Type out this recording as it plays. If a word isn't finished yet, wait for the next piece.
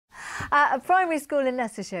A primary school in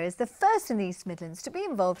Leicestershire is the first in the East Midlands to be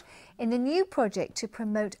involved in a new project to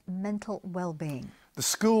promote mental well-being. The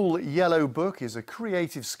School Yellow Book is a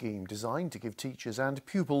creative scheme designed to give teachers and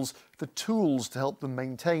pupils the tools to help them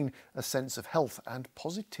maintain a sense of health and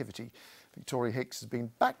positivity. Victoria Hicks has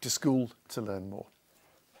been back to school to learn more.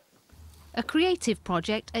 A creative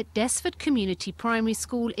project at Desford Community Primary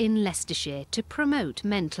School in Leicestershire to promote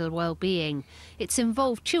mental well-being. It's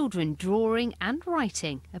involved children drawing and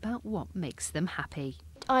writing about what makes them happy.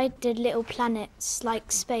 I did little planets like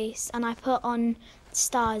space, and I put on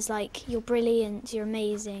stars like "You're brilliant, you're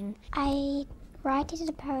amazing." I wrote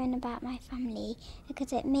a poem about my family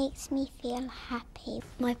because it makes me feel happy.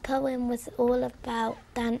 My poem was all about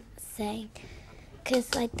dancing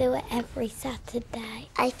because I do it every Saturday.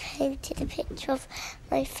 I painted a picture of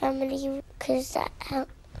my family because that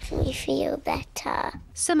helps me feel better.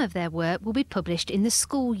 Some of their work will be published in the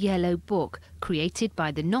School Yellow Book, created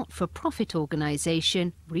by the not-for-profit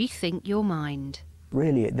organisation Rethink Your Mind.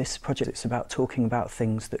 Really, this project is about talking about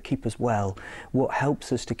things that keep us well, what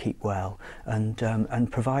helps us to keep well, and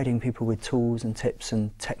providing people with tools and tips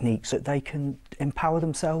and techniques that they can empower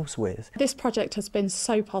themselves with. This project has been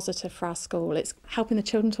so positive for our school. It's helping the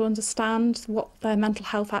children to understand what their mental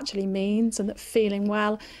health actually means, and that feeling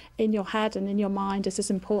well in your head and in your mind is as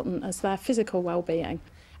important as their physical well-being.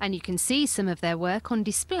 And you can see some of their work on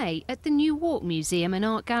display at the New Walk Museum and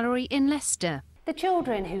Art Gallery in Leicester. The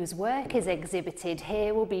children whose work is exhibited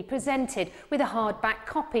here will be presented with a hardback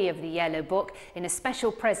copy of the Yellow Book in a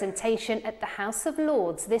special presentation at the House of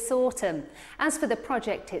Lords this autumn. As for the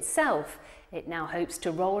project itself, it now hopes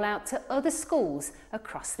to roll out to other schools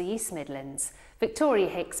across the East Midlands. Victoria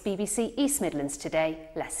Hicks, BBC East Midlands Today,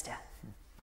 Leicester.